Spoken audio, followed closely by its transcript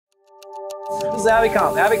This is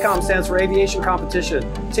AviCom. AviCom stands for Aviation Competition.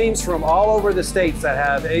 Teams from all over the states that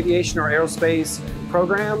have aviation or aerospace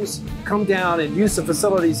programs come down and use the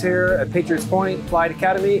facilities here at Patriots Point Flight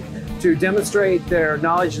Academy to demonstrate their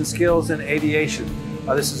knowledge and skills in aviation.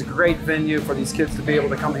 This is a great venue for these kids to be able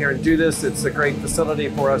to come here and do this. It's a great facility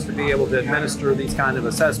for us to be able to administer these kind of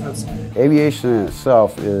assessments. Aviation in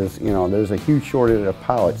itself is, there's a huge shortage of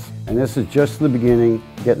pilots, and this is just the beginning,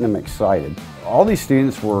 getting them excited. All these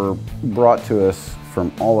students were brought to us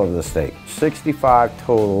from all over the state. 65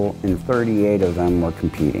 total, and 38 of them were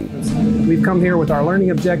competing. We've come here with our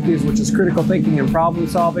learning objectives, which is critical thinking and problem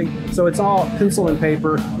solving. So it's all pencil and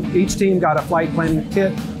paper. Each team got a flight planning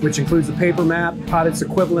kit, which includes a paper map, pilot's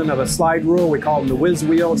equivalent of a slide rule. We call them the whiz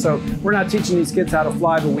wheel. So we're not teaching these kids how to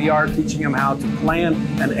fly, but we are teaching them how to plan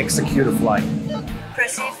and execute a flight.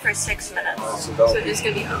 Proceed for 6 minutes. So it's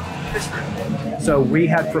going to be So we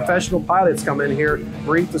had professional pilots come in here,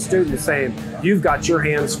 brief the students saying, you've got your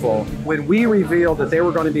hands full. When we revealed that they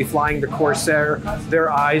were going to be flying the Corsair, their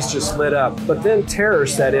eyes just lit up. But then terror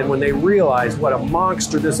set in when they realized what a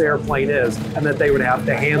monster this airplane is and that they would have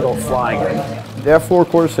to handle flying it. The F-4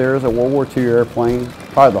 Corsair is a World War II airplane,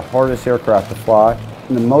 probably the hardest aircraft to fly.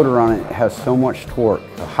 And the motor on it has so much torque.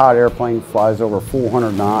 The hot airplane flies over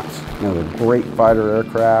 400 knots. They're a great fighter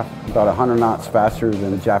aircraft, about 100 knots faster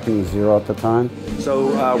than the Japanese Zero at the time.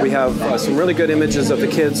 So we have some really good images of the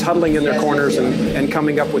kids huddling in their corners and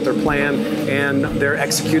coming up with their plan, and they're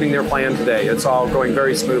executing their plan today. It's all going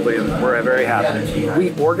very smoothly, and we're very happy.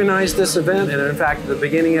 We organized this event, and in fact, at the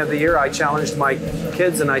beginning of the year, I challenged my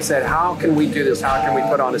kids and I said, how can we do this? How can we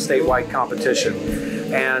put on a statewide competition?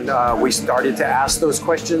 And we started to ask those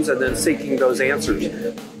questions and then seeking those answers.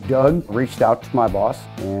 Doug reached out to my boss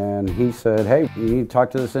and he said, hey, you need to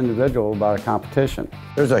talk to this individual about a competition.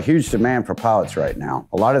 There's a huge demand for pilots right now.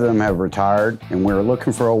 A lot of them have retired, and we're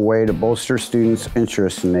looking for a way to bolster students'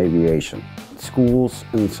 interest in aviation. Schools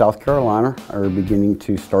in South Carolina are beginning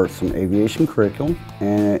to start some aviation curriculum,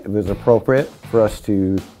 and it was appropriate for us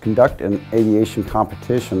to conduct an aviation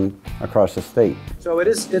competition across the state. So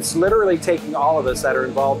it's literally taking all of us that are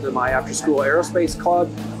involved in my after-school aerospace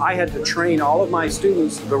club. I had to train all of my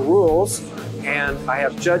students the rules, and I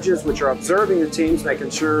have judges which are observing the teams,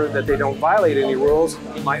 making sure that they don't violate any rules.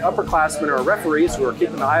 My upperclassmen are referees who are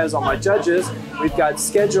keeping eyes on my judges. We've got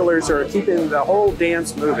schedulers who are keeping the whole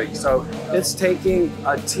dance moving. So it's taking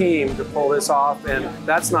a team to pull this off, and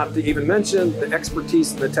that's not to even mention the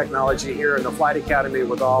expertise and the technology here in the Flight Academy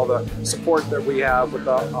with all the support that we have with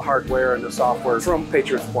the hardware and the software from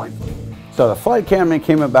Patriots Point. So the Flight Academy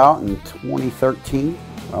came about in 2013.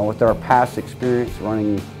 With our past experience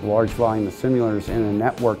running large volume of simulators in a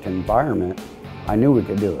networked environment, I knew we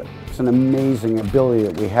could do it. It's an amazing ability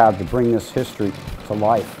that we have to bring this history to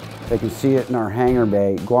life. They can see it in our hangar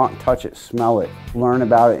bay, go out and touch it, smell it, learn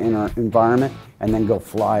about it in our environment, and then go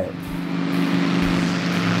fly it.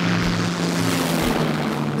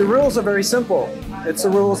 The rules are very simple. It's the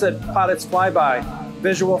rules that pilots fly by.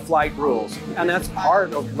 Visual flight rules. And that's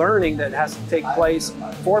part of learning that has to take place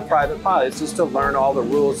for private pilots, is to learn all the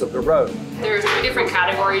rules of the road. There's 3 different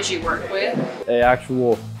categories you work with. An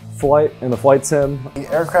actual flight in the flight sim.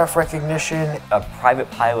 The aircraft recognition, a private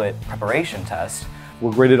pilot preparation test.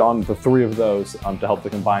 We're graded on the 3 of those to help the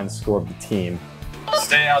combined score of the team.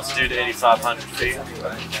 Stay altitude 8,500 feet.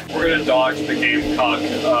 We're gonna dodge the Gamecock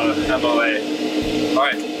MOA. All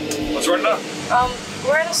right, let's run it up.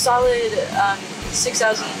 We're at a solid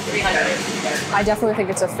 6,300. I definitely think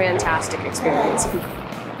it's a fantastic experience.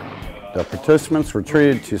 The participants were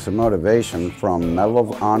treated to some motivation from Medal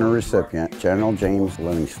of Honor recipient General James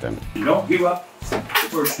Livingston. You don't give up the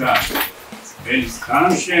first time. And I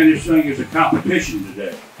understand this thing is a competition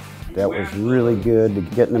today. That was really good to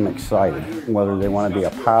getting them excited, whether they want to be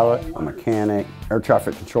a pilot, a mechanic, air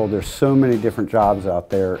traffic control. There's so many different jobs out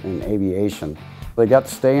there in aviation. They got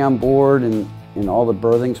to stay on board and in all the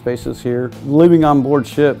berthing spaces here. Living on board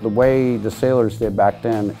ship the way the sailors did back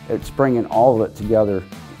then, it's bringing all of it together.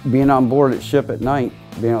 Being on board at ship at night,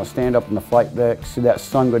 being able to stand up in the flight deck, see that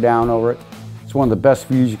sun go down over it, it's one of the best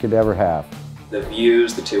views you could ever have. The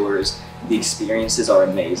views, the tours, the experiences are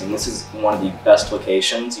amazing. This is one of the best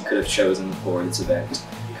locations you could have chosen for this event.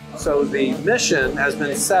 So the mission has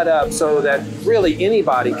been set up so that really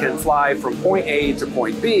anybody can fly from point A to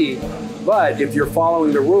point B, but if you're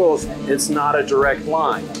following the rules, it's not a direct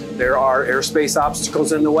line. There are airspace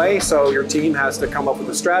obstacles in the way, so your team has to come up with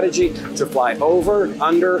a strategy to fly over,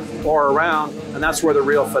 under, or around, and that's where the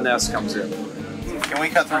real finesse comes in. Can we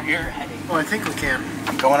cut through here? Oh, I think we can.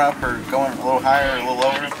 Going up or going a little higher or a little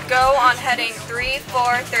lower? Go on heading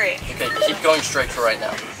 343. Okay, keep going straight for right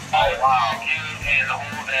now. Oh, wow. and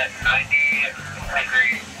hold at 90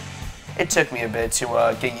 degrees. It took me a bit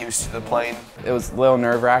to get used to the plane. It was a little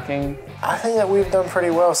nerve-wracking. I think that we've done pretty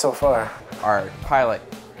well so far. Our pilot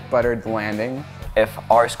buttered the landing. If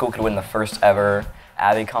our school could win the first ever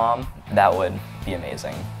AviCom, that would be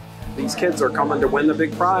amazing. These kids are coming to win the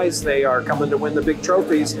big prize, they are coming to win the big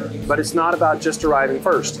trophies, but it's not about just arriving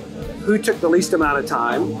first. Who took the least amount of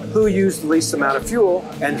time, who used the least amount of fuel,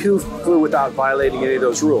 and who flew without violating any of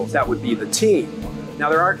those rules? That would be the team. Now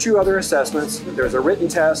there are two other assessments. There's a written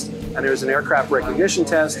test and there's an aircraft recognition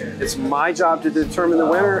test. It's my job to determine the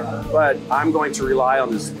winner, but I'm going to rely on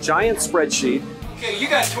this giant spreadsheet. Okay, you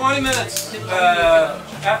got 20 minutes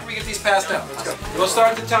after we get these passed out. Let's go. We'll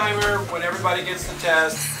start the timer when everybody gets the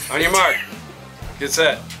test. On your mark, get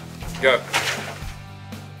set, go.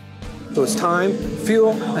 So it's time,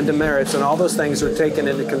 fuel, and demerits, and all those things are taken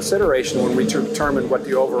into consideration when we determine what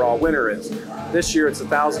the overall winner is. This year it's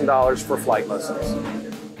 $1,000 for flight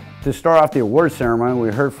lessons. To start off the award ceremony, we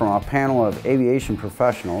heard from a panel of aviation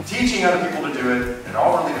professionals. Teaching other people to do it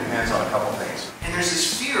all really depends on a couple things. And there's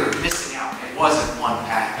this fear of missing out. It wasn't one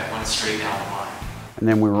path that went straight down the line. And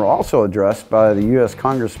then we were also addressed by the U.S.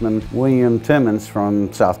 Congressman William Timmons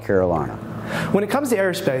from South Carolina. When it comes to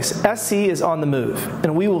aerospace, SC is on the move,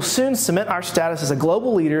 and we will soon cement our status as a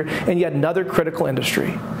global leader in yet another critical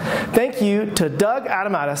industry. Thank you to Doug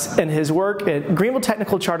Adamatis and his work at Greenville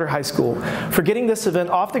Technical Charter High School for getting this event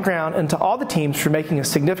off the ground, and to all the teams for making a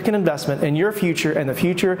significant investment in your future and the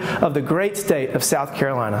future of the great state of South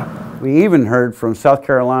Carolina. We even heard from South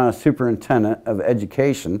Carolina Superintendent of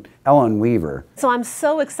Education, Ellen Weaver. So I'm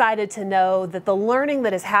so excited to know that the learning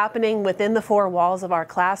that is happening within the four walls of our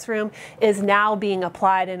classroom is now being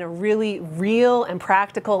applied in a really real and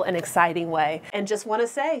practical and exciting way. And just want to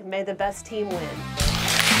say, may the best team win.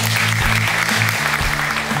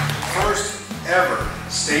 First ever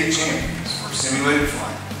state champions for simulated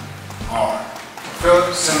flight are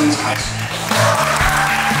Philip Simmons High School.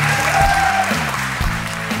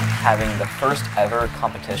 Having the first ever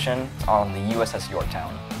competition on the USS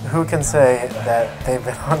Yorktown. Who can say that they've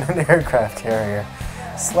been on an aircraft carrier?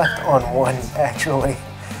 Slept on one, actually.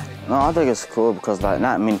 No, I think it's cool because like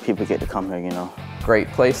not many people get to come here, you know. Great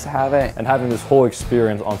place to have it. And having this whole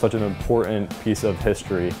experience on such an important piece of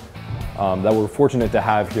history that we're fortunate to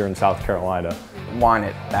have here in South Carolina. Want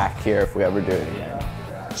it back here if we ever do it again.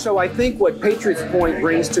 So I think what Patriots Point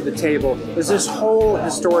brings to the table is this whole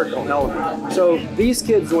historical element. So these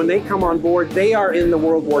kids, when they come on board, they are in the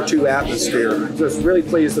World War II atmosphere. Just really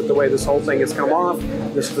pleased at the way this whole thing has come off,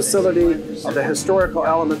 this facility, the historical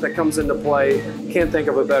element that comes into play. Can't think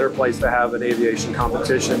of a better place to have an aviation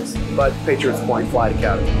competition but Patriots Point Flight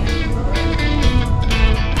Academy.